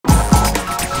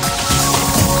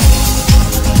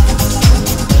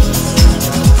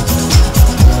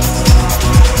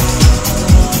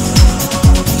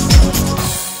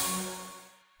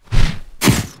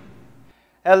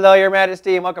Hello, Your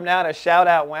Majesty, and welcome now to Shout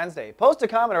Out Wednesday. Post a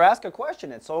comment or ask a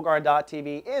question at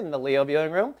soulguard.tv in the Leo viewing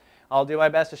room. I'll do my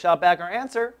best to shout back our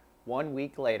answer 1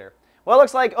 week later. Well, it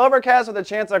looks like overcast with a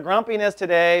chance of grumpiness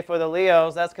today for the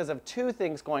Leos. That's because of two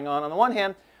things going on. On the one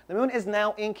hand, the moon is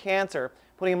now in Cancer,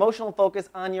 putting emotional focus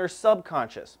on your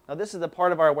subconscious. Now, this is the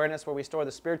part of our awareness where we store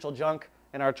the spiritual junk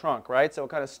in our trunk, right? So it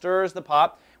kind of stirs the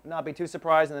pot. Would not be too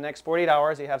surprised in the next 48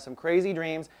 hours you have some crazy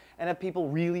dreams and if people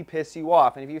really piss you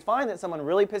off. And if you find that someone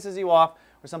really pisses you off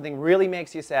or something really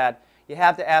makes you sad, you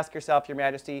have to ask yourself, Your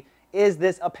Majesty, is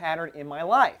this a pattern in my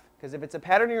life? Because if it's a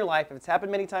pattern in your life, if it's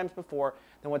happened many times before,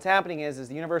 then what's happening is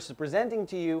the universe is presenting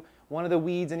to you one of the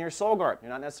weeds in your soul garden.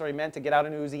 You're not necessarily meant to get out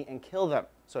an Uzi and kill them,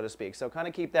 so to speak. So kind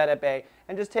of keep that at bay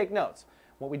and just take notes.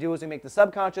 What we do is we make the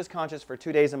subconscious conscious for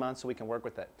 2 days a month so we can work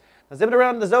with it. Now, zipping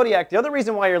around the zodiac, the other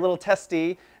reason why you're a little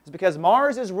testy is because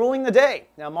Mars is ruling the day.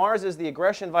 Now, Mars is the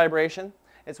aggression vibration.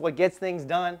 It's what gets things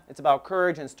done. It's about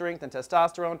courage and strength and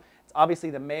testosterone. It's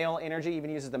obviously the male energy, even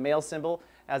uses the male symbol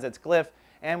as its glyph.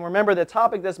 And remember, the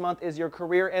topic this month is your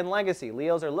career and legacy.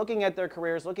 Leos are looking at their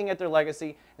careers, looking at their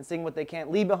legacy, and seeing what they can't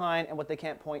leave behind and what they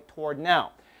can't point toward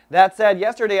now. That said,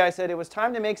 yesterday I said it was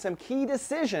time to make some key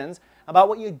decisions about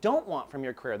what you don't want from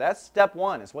your career. That's step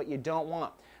one, is what you don't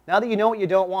want. Now that you know what you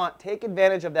don't want, take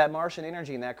advantage of that Martian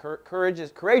energy and that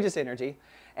courageous energy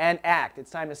and act. It's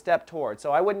time to step toward.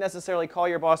 So I wouldn't necessarily call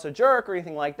your boss a jerk or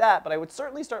anything like that, but I would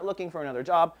certainly start looking for another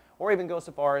job or even go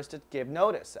so far as to give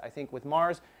notice. I think with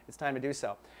Mars, it's time to do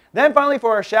so. Then finally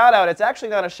for our shout out, it's actually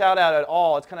not a shout out at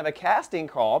all. It's kind of a casting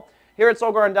call. Here at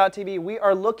soulguard.tv, we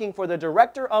are looking for the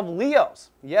Director of Leos.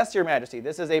 Yes, Your Majesty,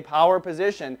 this is a power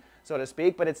position, so to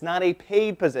speak, but it's not a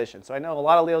paid position. So I know a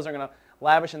lot of Leos are going to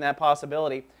lavish in that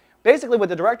possibility. Basically, what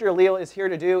the Director of Leo is here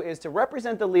to do is to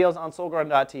represent the Leos on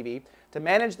soulguard.tv, to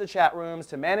manage the chat rooms,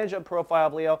 to manage a profile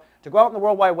of Leo, to go out on the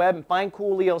World Wide Web and find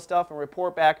cool Leo stuff and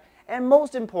report back, and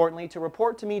most importantly, to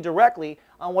report to me directly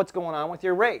on what's going on with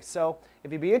your race. So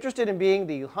if you'd be interested in being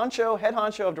the head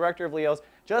honcho of Director of Leos,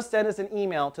 just send us an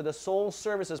email to the Soul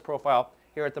Services profile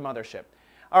here at the Mothership.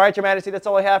 All right, Your Majesty, that's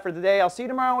all I have for today. I'll see you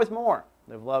tomorrow with more.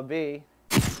 Live, love, be.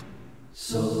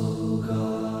 Soul.